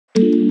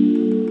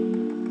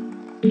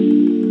What's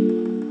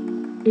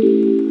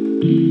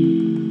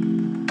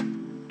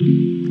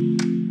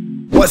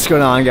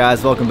going on,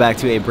 guys? Welcome back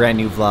to a brand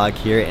new vlog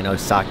here in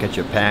Osaka,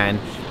 Japan.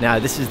 Now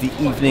this is the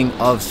evening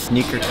of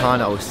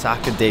SneakerCon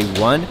Osaka Day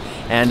 1,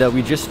 and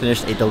we just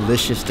finished a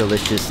delicious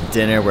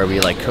dinner where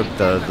we like cooked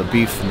the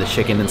beef and the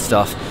chicken and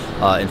stuff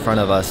in front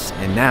of us,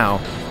 and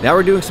now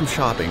we're doing some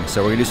shopping.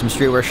 So we're gonna do some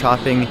streetwear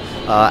shopping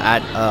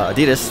at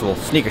Adidas, well,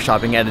 sneaker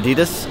shopping at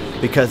Adidas,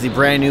 because the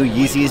brand new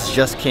Yeezys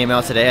just came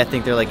out today. I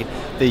think they're like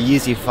the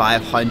Yeezy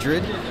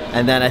 500,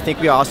 and then I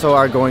think we also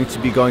are going to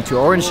be going to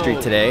Orange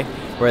Street today,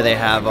 where they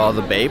have all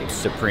the Bape,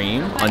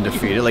 Supreme,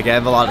 Undefeated. Like, I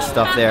have a lot of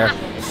stuff there.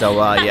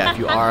 So yeah, if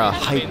you are a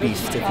hype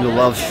beast, if you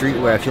love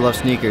streetwear, if you love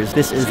sneakers,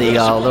 this is a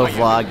little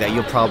vlog that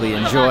you'll probably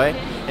enjoy.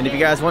 And if you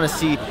guys want to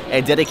see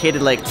a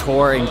dedicated like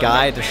tour and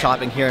guide to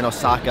shopping here in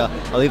Osaka,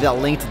 I'll leave that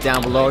linked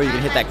down below. You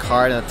can hit that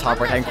card in the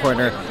top right hand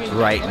corner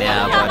right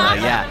now.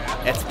 But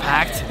yeah, it's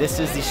packed. This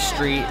is the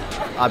street.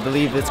 I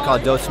believe it's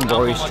called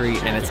Dotonbori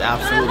Street, and it's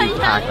absolutely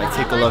packed. Like,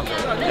 take a look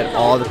at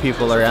all the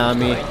people around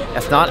me.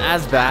 It's not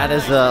as bad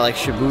as like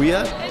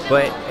Shibuya,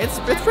 but it's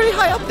pretty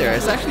high up there.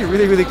 It's actually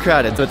really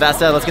crowded. So with that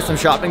said, let's get some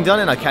shopping done,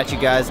 and I'll catch you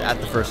guys at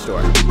the first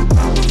store.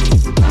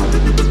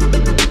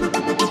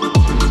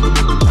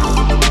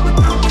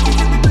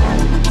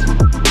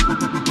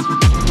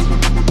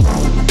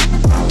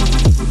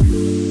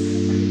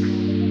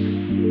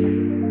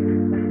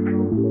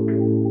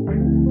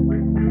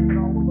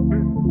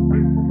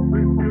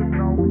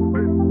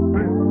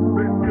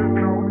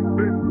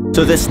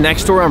 So this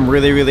next store I'm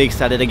really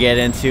excited to get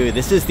into.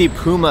 This is the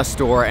Puma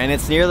store, and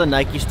it's near the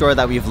Nike store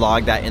that we've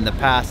vlogged at in the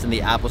past, in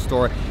the Apple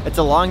store. It's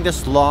along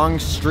this long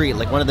street,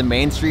 like one of the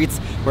main streets,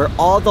 where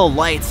all the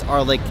lights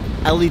are like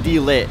LED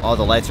lit. All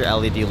the lights are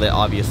LED lit,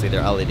 obviously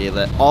they're LED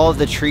lit. All of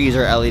the trees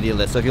are LED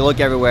lit. So if you look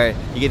everywhere,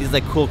 you get these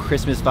like cool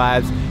Christmas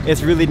vibes.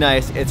 It's really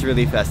nice, it's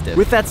really festive.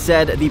 With that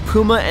said, the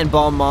Puma and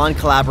Balmain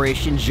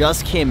collaboration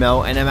just came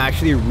out, and I'm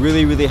actually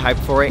really hyped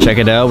for it. Check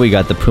it out, we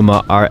got the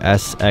Puma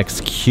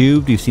RSX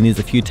Cubed. You've seen these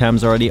a few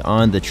times already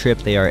on the trip.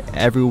 They are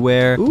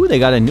everywhere. Ooh, they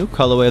got a new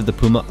colorway of the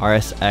Puma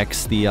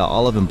RSX, the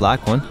olive and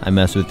black one. I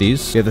mess with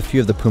these. We have a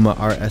few of the Puma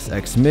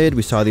RSX Mid.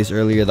 We saw these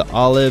earlier, the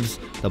olives,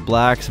 the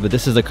blacks, but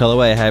this is the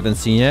colorway I haven't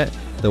seen yet,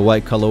 the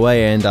white colorway,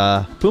 and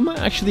Puma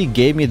actually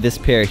gave me this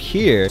pair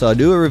here, so I'll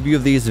do a review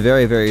of these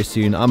very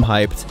soon. I'm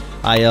hyped.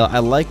 I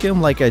like them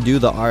like I do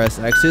the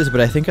RSXs, but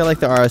I think I like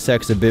the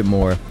RSX a bit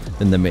more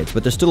than the mids,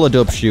 but they're still a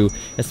dope shoe,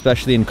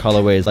 especially in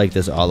colorways like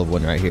this olive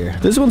one right here.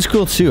 This one's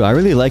cool too. I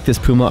really like this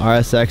Puma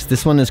RSX.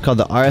 This one is called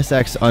the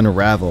RSX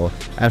Unravel.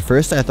 At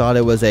first I thought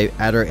it was a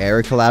Adder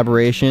Air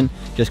collaboration,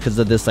 just because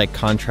of this like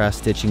contrast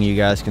stitching you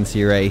guys can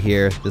see right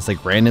here, this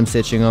like random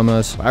stitching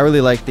almost. I really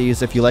like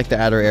these. If you like the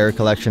Adder Air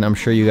collection, I'm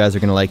sure you guys are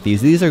gonna like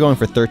these. These are going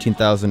for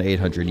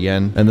 13,800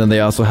 yen. And then they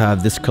also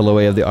have this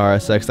colorway of the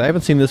RSX. I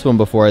haven't seen this one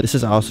before. This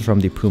is also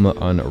from the Puma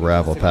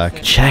Unravel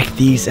pack. Check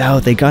these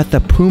out. They got the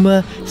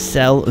Puma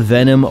Cell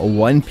Venom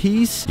One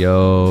Piece.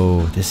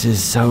 Yo, this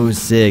is so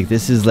sick.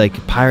 This is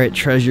like pirate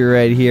treasure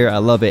right here. I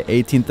love it.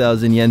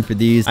 18,000 yen for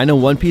these. I know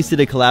One Piece did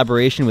a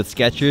collaboration with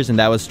Skechers, and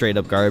that was straight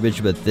up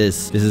garbage, but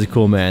this is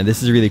cool, man.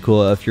 This is really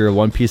cool. If you're a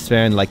One Piece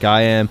fan like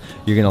I am,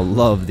 you're gonna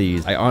love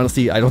these. I don't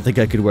think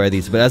I could wear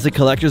these, but as a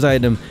collector's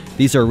item,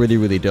 these are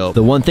really dope.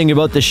 The one thing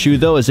about the shoe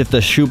though is if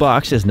the shoe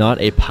box is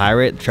not a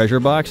pirate treasure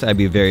box, I'd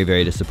be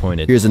very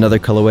disappointed. Here's another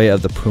colorway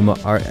of the Puma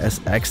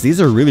RSX. These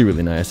are really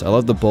nice. I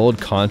love the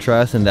bold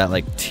contrast and that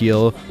like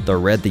teal, the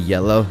red, the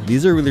yellow.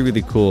 These are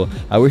really cool.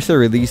 I wish they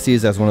released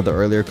these as one of the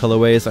earlier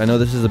colorways. I know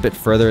this is a bit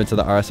further into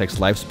the RSX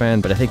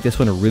lifespan, but I think this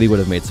one really would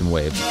have made some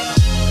waves.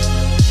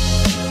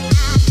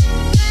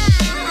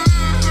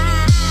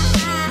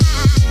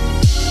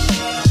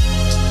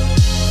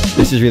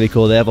 This is really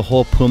cool. They have a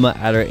whole Puma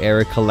Adder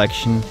Air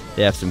collection.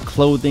 They have some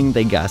clothing,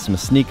 they got some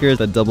sneakers,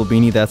 the double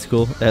beanie, that's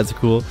cool. That's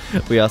cool.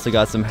 We also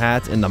got some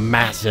hats and the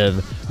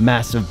massive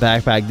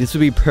backpack. This would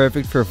be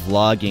perfect for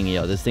vlogging,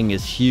 yo. This thing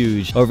is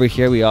huge. Over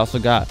here we also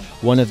got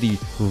one of the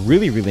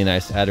really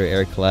nice Adder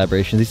Air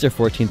collaborations. These are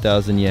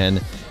 14,000 yen.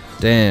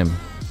 Damn.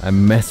 I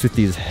messed with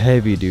these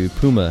heavy, dude.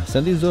 Puma,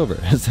 send these over.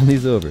 Send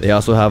these over. They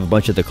also have a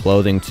bunch of the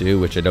clothing too,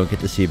 which I don't get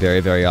to see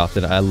very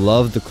often. I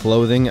love the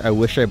clothing. I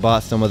wish I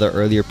bought some of the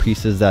earlier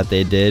pieces that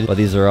they did, but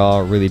these are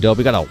all really dope.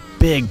 We got a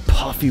big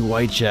puffy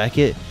white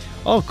jacket.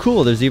 Oh,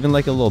 cool. There's even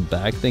like a little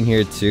bag thing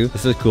here too.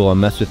 This is cool. I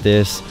mess with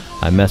this.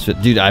 I mess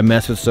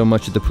with so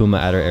much of the Puma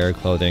Adder Air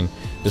clothing.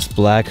 This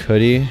black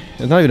hoodie.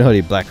 It's not even a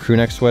hoodie, black crew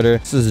neck sweater.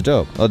 This is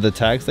dope. Oh, the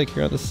tags like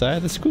here on the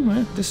side. That's cool,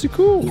 man. This is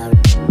cool.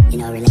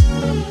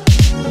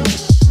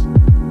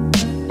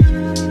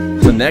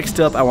 So next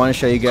up, I want to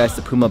show you guys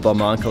the Puma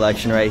Balmain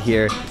collection right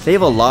here. They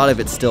have a lot of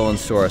it still in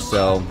store,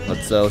 so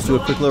let's do a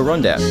quick little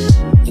rundown.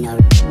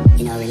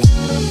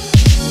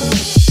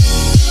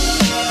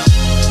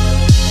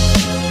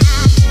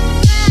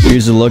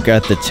 Here's a look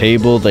at the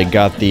table. They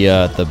got the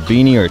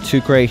beanie or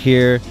toque right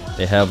here.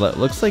 They have what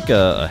looks like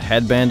a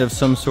headband of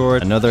some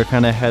sort, another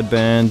kind of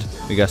headband.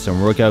 We got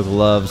some workout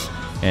gloves.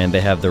 And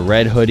they have the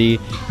red hoodie.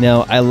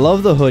 Now, I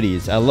love the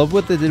hoodies. I love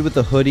what they did with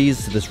the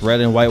hoodies. This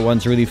red and white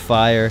one's really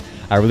fire.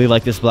 I really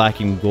like this black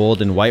and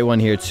gold and white one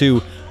here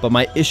too. But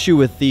my issue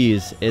with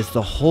these is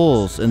the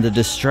holes and the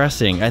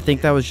distressing. I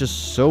think that was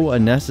just so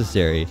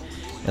unnecessary.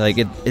 Like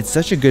it's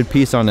such a good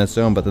piece on its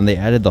own, but then they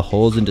added the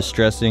holes and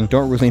distressing.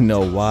 Don't really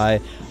know why.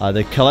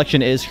 The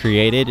collection is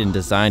created and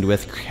designed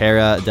with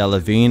Cara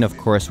Delevingne, of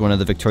course, one of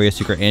the Victoria's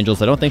Secret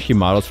angels. I don't think she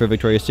models for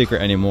Victoria's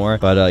Secret anymore,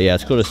 but yeah,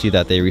 it's cool to see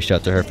that they reached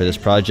out to her for this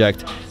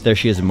project. There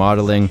she is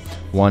modeling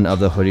one of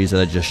the hoodies that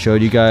I just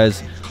showed you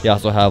guys. They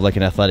also have like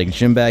an athletic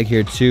gym bag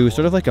here too,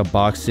 sort of like a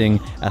boxing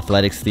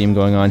athletics theme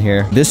going on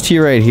here. This tee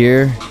right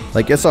here,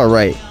 like it's all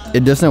right.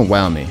 It doesn't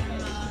wow me.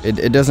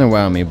 It doesn't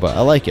wow me, but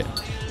I like it.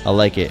 I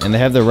like it. And they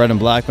have the red and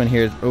black one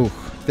here. Oh,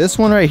 this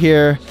one right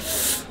here,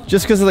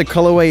 just because of the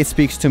colorway, it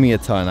speaks to me a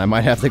ton. I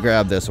might have to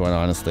grab this one,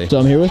 honestly. So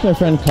I'm here with my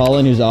friend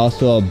Colin, who's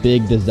also a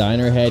big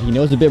designer head. He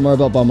knows a bit more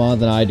about Balmain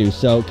than I do.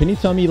 So can you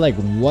tell me like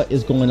what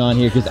is going on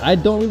here? Because I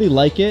don't really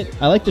like it.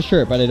 I like the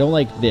shirt, but I don't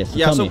like this.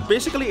 Yeah, so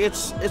basically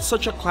it's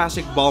such a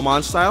classic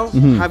Balmain style.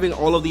 Having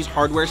all of these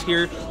hardwares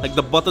here, like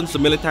the buttons, the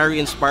military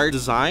inspired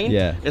design.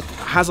 Yeah. It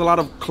has a lot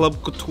of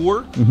club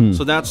couture.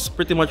 So that's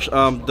pretty much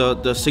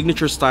the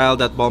signature style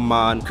that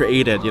Balmain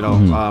created, you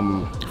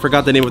know.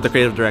 Forgot the name of the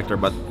creative director,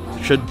 but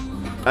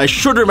I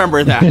should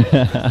remember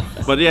that.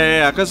 But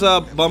yeah, because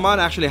Balmain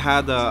actually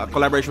had a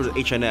collaboration with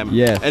H&M.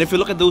 Yeah. And if you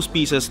look at those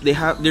pieces,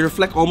 they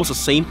reflect almost the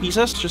same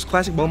pieces, just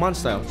classic Balmain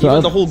style. So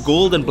even the whole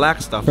gold and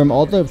black stuff. From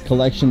all the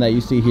collection that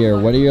you see here,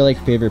 what are your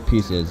like favorite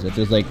pieces? If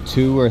there's like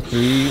 2 or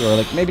 3, or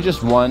like maybe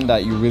just one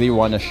that you really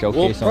want to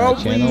showcase on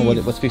the channel,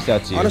 what speaks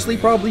out to you? Honestly,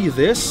 probably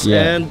this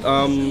and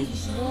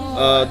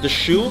the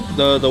shoe,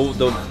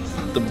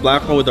 the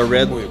black one with the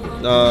red.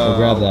 I'll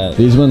grab that.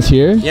 These ones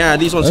here? Yeah,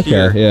 these ones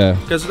here. Yeah.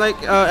 Because like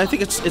I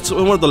think it's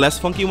one of the less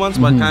funky ones,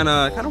 but kind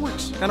of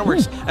works. Kind of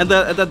works. And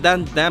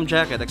the damn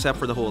jacket, except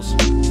for the holes.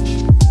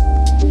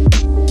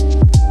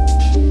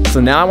 So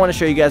now I want to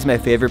show you guys my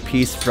favorite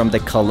piece from the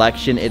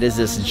collection. It is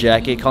this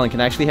jacket. Colin, can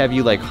I actually have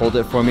you like hold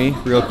it for me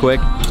real quick?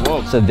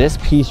 Whoa. So this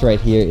piece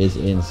right here is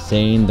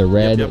insane. The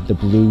red, the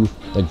blue,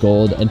 the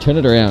gold, and turn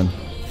it around.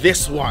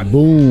 This one.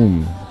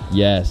 Boom.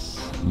 Yes.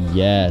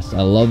 Yes,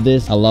 I love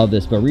this. I love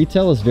this. But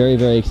retail is very,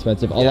 very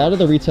expensive. A lot of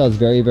the retail is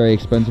very, very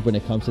expensive when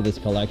it comes to this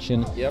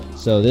collection.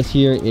 So this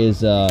here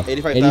is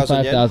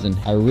 85,000.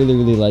 I really,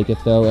 really like it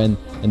though. And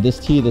this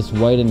tee, this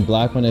white and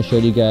black one I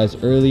showed you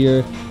guys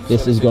earlier,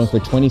 this is going for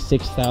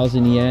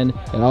 26,000 yen.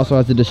 It also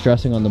has the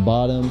distressing on the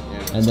bottom.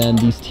 And then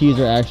these tees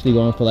are actually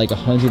going for like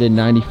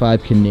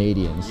 195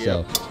 Canadian.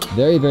 So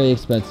very, very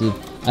expensive.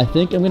 I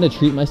think I'm gonna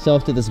treat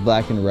myself to this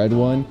black and red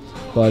one,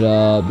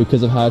 but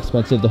because of how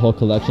expensive the whole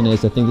collection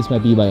is, I think this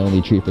might be my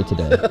only treat for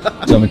today.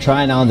 So I'm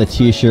trying on the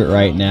t-shirt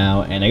right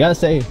now, and I gotta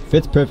say,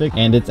 fits perfect,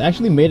 and it's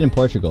actually made in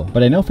Portugal.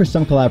 But I know for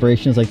some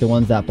collaborations, like the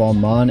ones that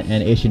Balmain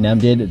and H&M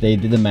did, they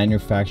did the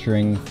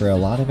manufacturing for a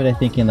lot of it, I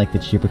think, in like the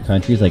cheaper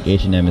countries like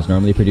H&M is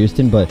normally produced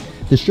in, but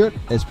the shirt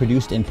is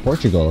produced in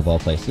Portugal of all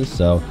places,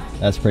 so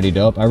that's pretty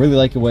dope. I really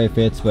like the way it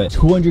fits, but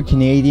 200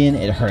 Canadian,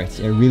 it hurts.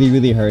 It really,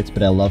 really hurts,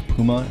 but I love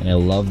Puma, and I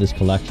love this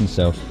collection,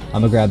 so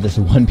I'm gonna grab this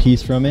one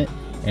piece from it.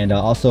 And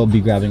I'll also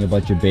be grabbing a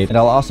bunch of bait, and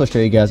I'll also show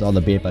you guys all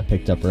the bait I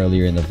picked up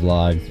earlier in the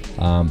vlog.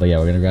 But yeah,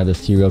 we're gonna grab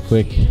this tee real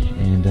quick,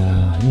 and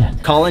yeah.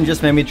 Colin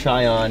just made me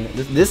try on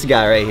this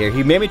guy right here.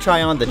 He made me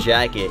try on the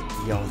jacket.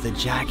 Yo, the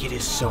jacket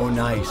is so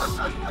nice.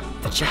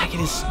 The jacket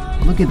is,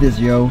 look at this,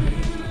 yo.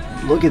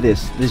 Look at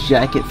this. This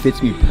jacket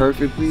fits me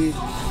perfectly.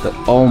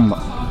 Oh my,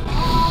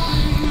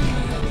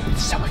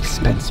 it's so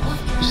expensive.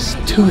 It's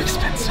just too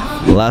expensive.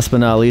 Last but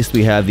not least,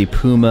 we have the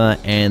Puma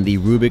and the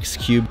Rubik's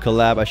Cube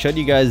collab. I showed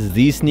you guys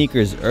these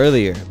sneakers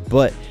earlier,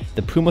 but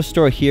the Puma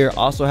store here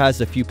also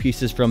has a few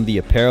pieces from the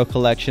apparel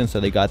collection. So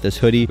they got this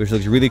hoodie, which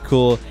looks really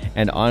cool,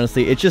 and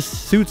honestly, it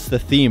just suits the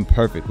theme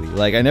perfectly.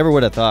 Like, I never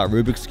would have thought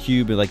Rubik's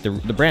Cube, like the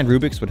brand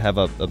Rubik's, would have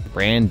a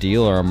brand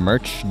deal or a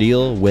merch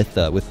deal with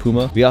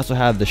Puma. We also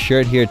have the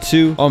shirt here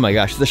too. Oh my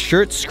gosh, the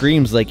shirt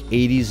screams like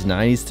 80s,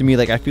 90s to me.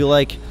 Like, I feel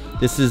like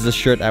this is the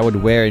shirt I would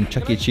wear in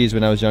Chuck E. Cheese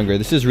when I was younger.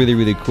 This is really,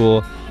 really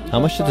cool. How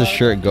much does the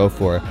shirt go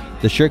for?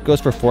 The shirt goes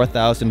for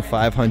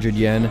 4,500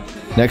 yen.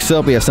 Next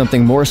up, we have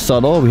something more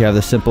subtle. We have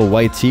the simple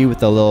white tee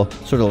with a little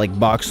sort of like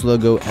box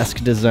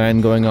logo-esque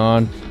design going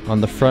on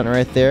the front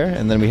right there.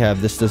 And then we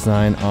have this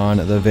design on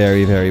the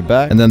very, very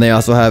back. And then they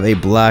also have a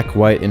black,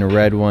 white, and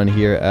red one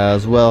here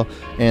as well.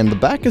 And the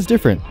back is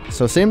different.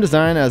 So same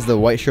design as the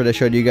white shirt I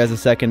showed you guys a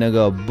second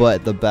ago,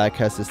 but the back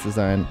has this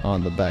design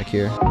on the back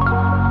here.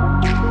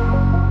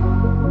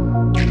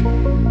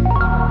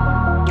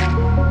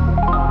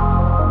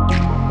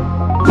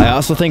 I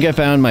also think I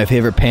found my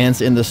favorite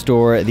pants in the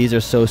store. These are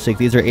so sick.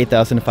 These are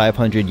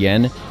 8,500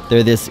 yen.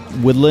 They're this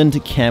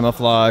woodland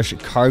camouflage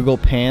cargo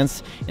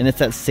pants, and it's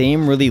that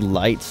same really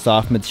light,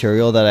 soft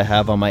material that I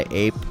have on my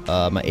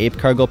ape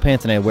cargo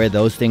pants, and I wear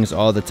those things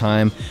all the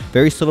time.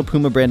 Very subtle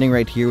Puma branding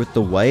right here with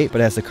the white,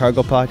 but it has the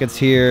cargo pockets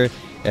here.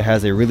 It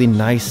has a really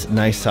nice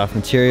soft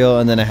material,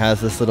 and then it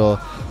has this little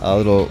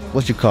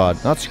what you call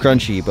it? Not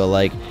scrunchy, but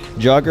like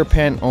jogger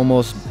pant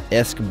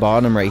almost-esque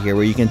bottom right here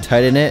where you can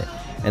tighten it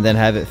and then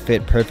have it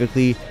fit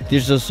perfectly.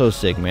 These are so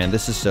sick, man.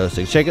 This is so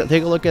sick. Take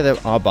a look at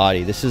it on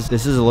body. This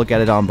is a look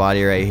at it on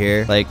body right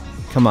here. Like,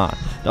 come on.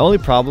 The only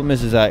problem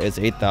is that it's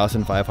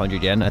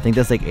 8,500 yen. I think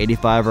that's like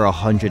 $85 or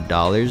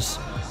 $100.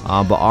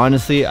 But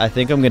honestly, I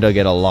think I'm gonna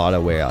get a lot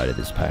of wear out of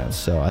this pants.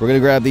 So we're gonna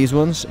grab these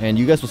ones, and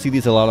you guys will see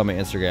these a lot on my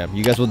Instagram.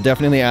 You guys will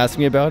definitely ask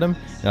me about them,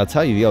 and I'll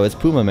tell you, yo, it's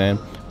Puma, man.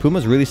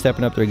 Puma's really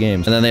stepping up their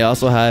games. And then they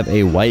also have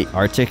a white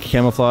Arctic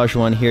camouflage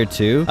one here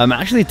too. I'm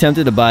actually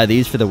tempted to buy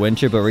these for the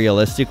winter, but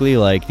realistically,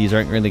 like, these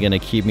aren't really gonna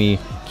keep me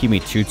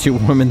too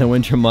warm in the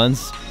winter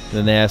months. And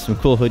then they have some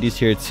cool hoodies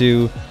here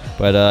too.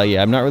 But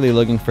yeah, I'm not really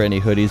looking for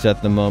any hoodies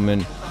at the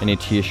moment, any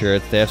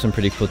t-shirts. They have some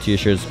pretty cool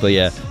t-shirts, but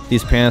yeah,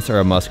 these pants are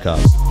a must-cop.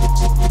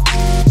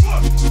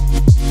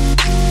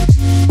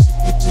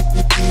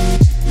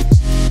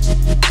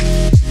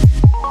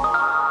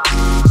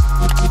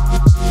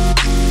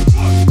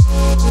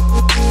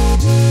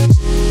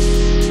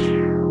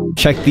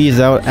 Check these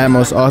out.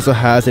 Atmos also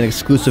has an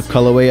exclusive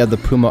colorway of the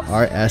Puma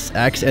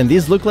RSX, and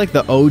these look like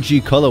the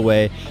OG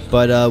colorway,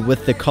 but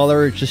with the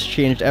color just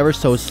changed ever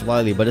so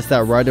slightly. But it's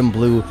that red and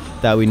blue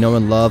that we know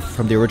and love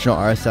from the original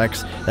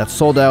RSX that's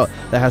sold out,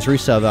 that has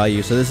resale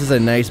value. So this is a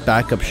nice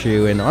backup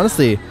shoe, and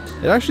honestly,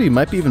 it actually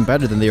might be even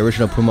better than the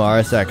original Puma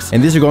RSX.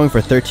 And these are going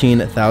for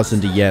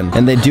 13,000 yen.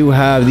 And they do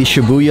have the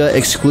Shibuya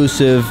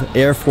exclusive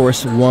Air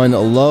Force One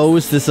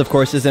lows. This, of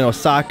course, is in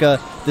Osaka.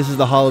 This is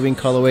the Halloween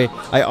colorway.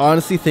 I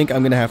honestly think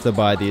I'm gonna have to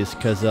buy these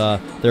because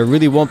there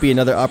really won't be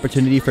another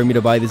opportunity for me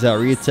to buy these at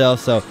retail.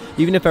 So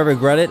even if I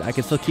regret it, I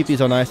can still keep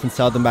these on ice and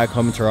sell them back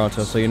home in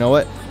Toronto. So you know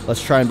what?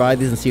 Let's try and buy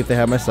these and see if they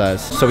have my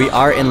size. So we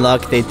are in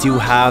luck. They do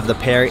have the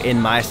pair in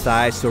my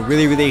size. So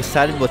really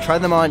excited. We'll try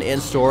them on in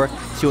store,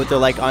 see what they're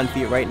like on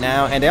feet right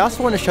now. And I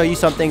also want to show you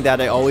something that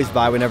I always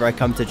buy whenever I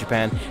come to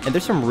Japan. And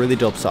there's some really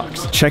dope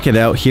socks. Check it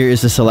out. Here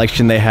is the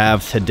selection they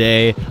have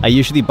today. I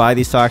usually buy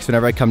these socks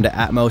whenever I come to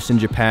Atmos in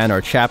Japan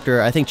or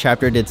Chapter. I think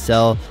Chapter did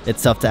sell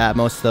itself to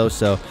Atmos though,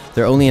 so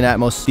they're only in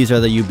Atmos. These are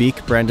the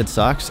Ubik branded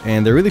socks,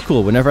 and they're really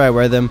cool. Whenever I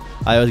wear them,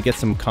 I always get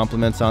some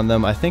compliments on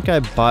them. I think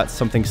I bought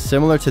something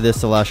similar to this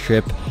the last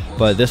trip,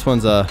 but this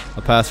one's a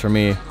pass for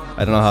me.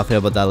 I don't know how I feel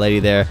about that lady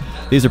there.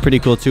 These are pretty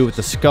cool too with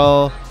the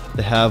skull.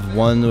 They have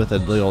one with a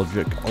little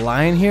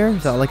line here.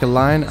 Is that like a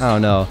line? I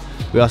don't know.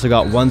 We also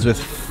got ones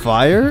with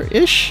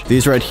fire-ish.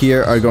 These right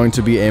here are going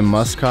to be a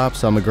must-cop,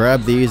 so I'm gonna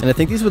grab these. And I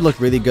think these would look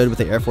really good with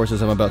the Air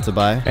Forces I'm about to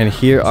buy. And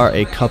here are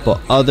a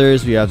couple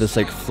others. We have this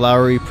like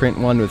flowery print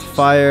one with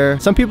fire.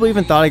 Some people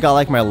even thought I got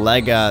like my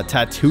leg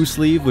tattoo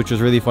sleeve, which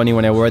was really funny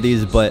when I wore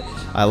these, but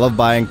I love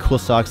buying cool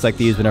socks like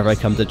these whenever I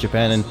come to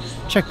Japan. And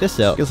check this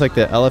out. It's like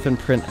the elephant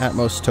print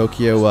Atmos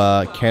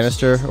Tokyo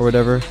canister or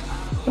whatever.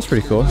 That's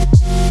pretty cool.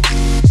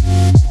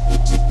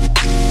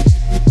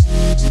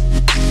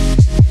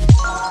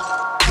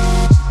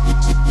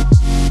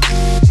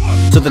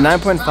 So the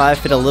 9.5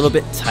 fit a little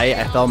bit tight.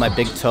 I felt my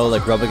big toe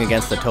like rubbing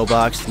against the toe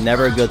box.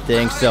 Never a good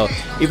thing. So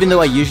even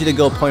though I usually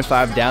go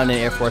 0.5 down in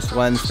Air Force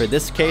Ones, for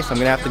this case, I'm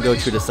gonna have to go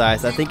true to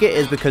size. I think it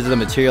is because of the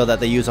material that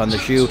they use on the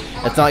shoe.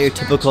 It's not your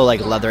typical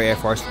like leather Air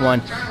Force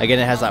One. Again,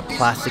 it has that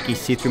plasticky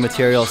see-through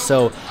material.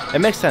 So it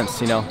makes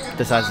sense, you know,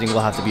 the sizing will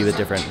have to be a bit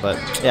different. But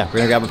yeah, we're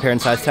gonna grab a pair in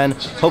size 10.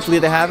 Hopefully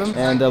they have them.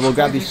 And we'll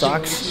grab these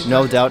socks,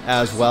 no doubt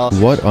as well.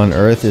 What on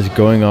earth is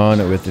going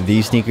on with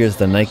these sneakers?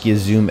 The Nike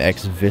Zoom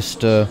X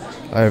Vista.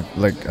 I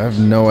have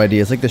no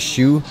idea. It's like the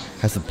shoe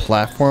has a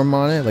platform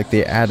on it, like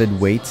they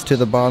added weights to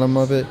the bottom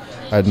of it.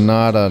 I'm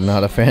not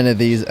a fan of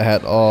these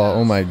at all.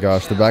 Oh my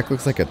gosh, the back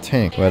looks like a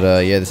tank. But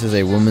yeah, this is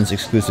a women's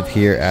exclusive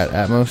here at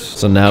Atmos.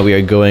 So now we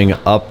are going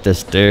up the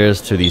stairs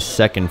to the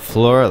second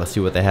floor. Let's see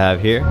what they have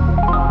here.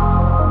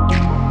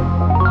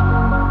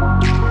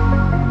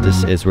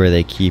 This is where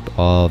they keep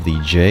all the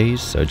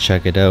J's, so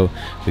check it out.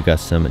 We got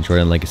some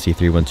Jordan Legacy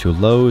 312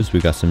 lows. We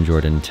got some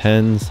Jordan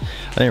 10s.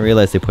 I didn't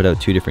realize they put out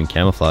two different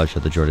camouflage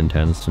of the Jordan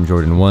 10s. Some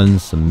Jordan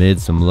 1s, some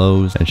mids, some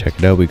lows. And check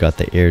it out, we got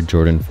the Air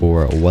Jordan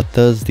 4 What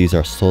Does. These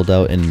are sold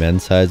out in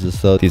men's sizes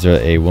though. These are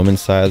a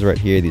woman's size right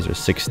here. These are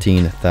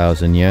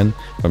 16,000 yen.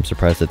 I'm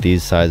surprised that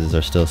these sizes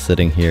are still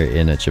sitting here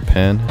in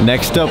Japan.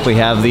 Next up, we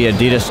have the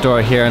Adidas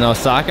store here in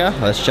Osaka.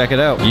 Let's check it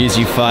out.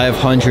 Yeezy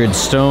 500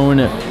 Stone,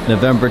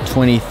 November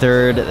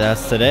 23rd.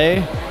 That's today,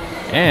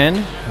 and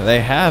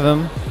they have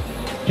them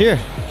here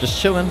just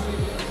chilling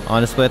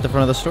on display at the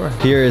front of the store.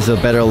 Here is a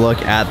better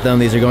look at them.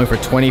 These are going for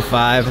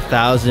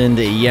 25,000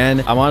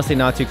 yen. I'm honestly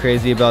not too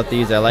crazy about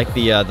these. I like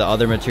the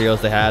other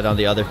materials they had on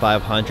the other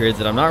 500s,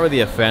 and I'm not really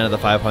a fan of the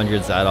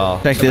 500s at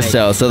all. Check this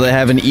out. So they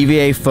have an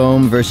EVA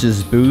foam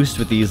versus boost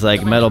with these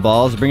like metal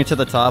balls. Bring it to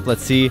the top.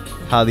 Let's see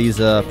how these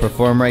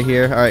perform right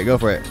here. All right, go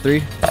for it.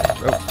 3.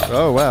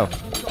 Oh wow,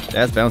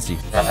 that's bouncy.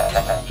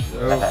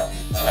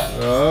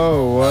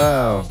 Oh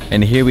wow.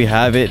 And here we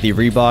have it, the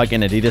Reebok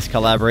and Adidas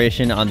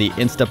collaboration on the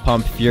Insta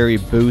Pump Fury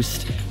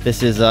Boost.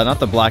 This is not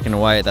the black and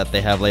white that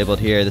they have labeled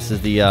here. This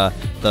is the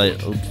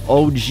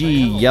OG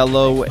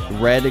yellow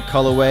red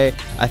colorway.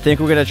 I think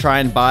we're gonna try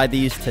and buy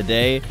these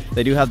today.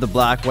 They do have the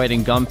black, white,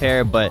 and gum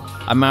pair, but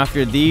I'm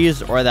after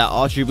these or that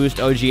Ultra Boost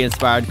OG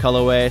inspired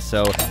colorway.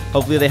 So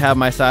hopefully they have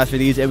my size for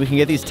these, and we can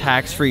get these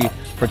tax-free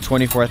for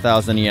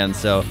 24,000 yen.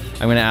 So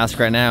I'm gonna ask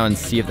right now and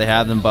see if they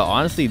have them. But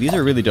honestly, these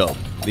are really dope.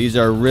 These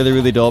are really,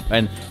 really dope,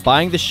 and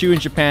buying the shoe in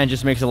Japan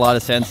just makes a lot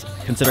of sense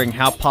considering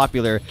how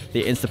popular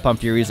the Instant Pump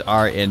Furies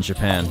are in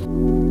Japan.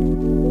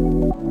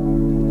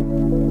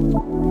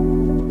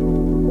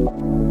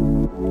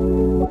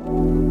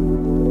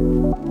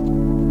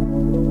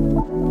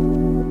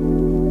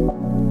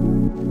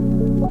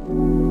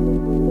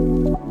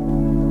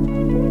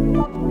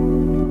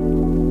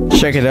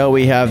 Check it out,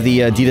 we have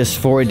the Adidas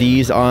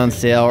 4Ds on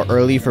sale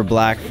early for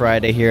Black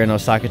Friday here in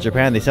Osaka,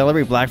 Japan. They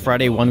celebrate Black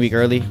Friday 1 week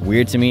early.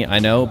 Weird to me, I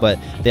know, but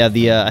they have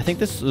the, I think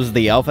this was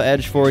the Alpha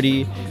Edge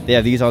 4D. They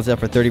have these on sale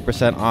for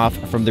 30% off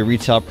from the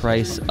retail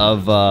price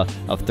of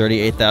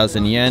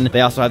 38,000 yen.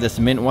 They also have this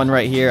mint one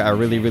right here. I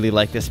really, really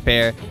like this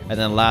pair. And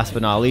then last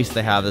but not least,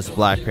 they have this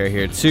black pair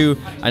here too.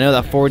 I know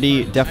that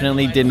 4D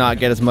definitely did not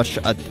get as much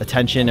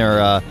attention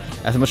or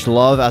as much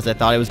love as I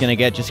thought it was going to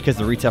get just because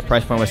the retail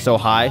price point was so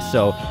high.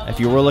 So if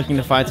you were looking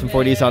to find some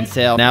 4Ds on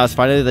sale, now is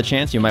finally the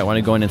chance. You might want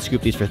to go in and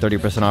scoop these for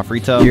 30% off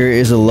retail. Here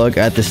is a look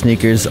at the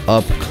sneakers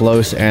up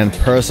close and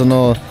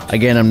personal.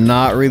 Again, I'm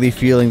not really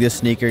feeling this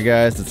sneaker,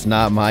 guys. It's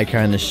not my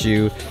kind of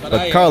shoe.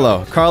 But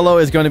Carlo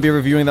is going to be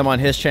reviewing them on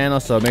his channel,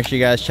 so make sure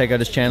you guys check out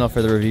his channel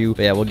for the review.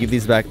 But yeah, we'll give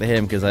these back to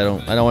him because I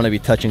don't want to be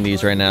touching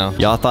these right now.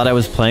 Y'all thought I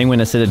was playing when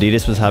I said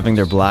Adidas was having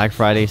their Black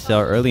Friday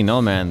sale early.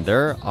 No, man,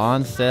 they're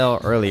on sale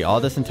early.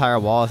 All this entire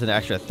wall is an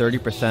extra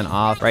 30%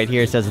 off. Right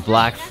here it says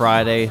Black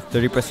Friday,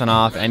 30%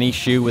 off any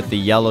shoe with the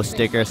yellow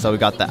sticker. So we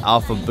got the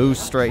Alpha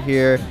Boost right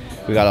here.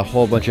 We got a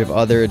whole bunch of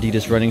other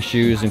Adidas running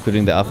shoes,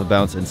 including the Alpha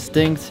Bounce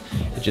Instinct.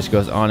 It just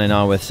goes on and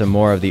on with some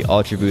more of the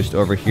Ultra Boost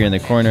over here in the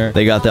corner.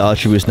 They got the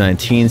Ultra Boost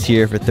 19s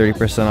here for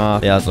 30%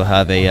 off. They also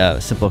have a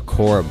simple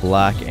core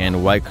black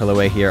and white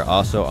colorway here,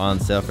 also on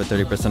sale for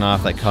 30%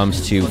 off. That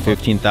comes to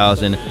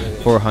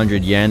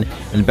 15,400 yen.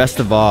 And best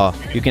of all,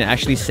 you can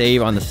actually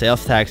save on the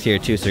sales tax here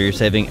too, so you're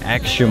saving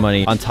extra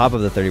money on top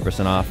of the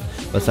 30% off.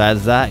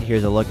 Besides that,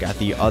 here's a look at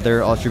the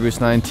other Ultra Boost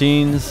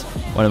 19s.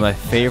 One of my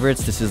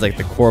favorites. This is like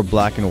the core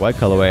black and white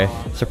colorway.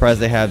 Surprised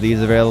they have these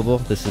available.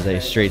 This is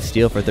a straight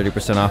steal for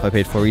 30% off. I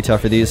paid full retail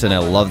for these, and I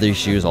love these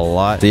shoes a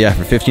lot. So yeah,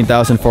 for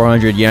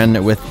 15,400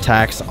 yen with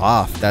tax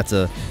off. That's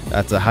a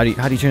how do you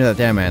turn that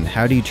down, man?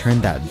 How do you turn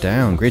that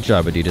down? Great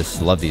job,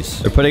 Adidas. Love these.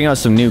 They're putting out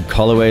some new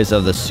colorways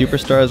of the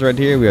Superstars right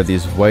here. We have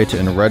these white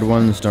and red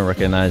ones. Don't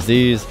recognize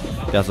these.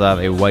 They also have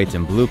a white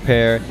and blue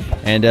pair.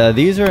 And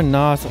these are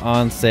not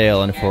on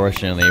sale,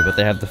 unfortunately, but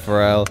they have the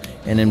Pharrell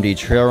NMD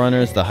Trail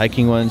Runners, the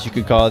hiking ones you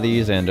could call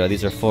these, and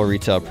these are full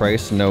retail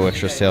price. No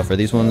extra sale for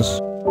these ones.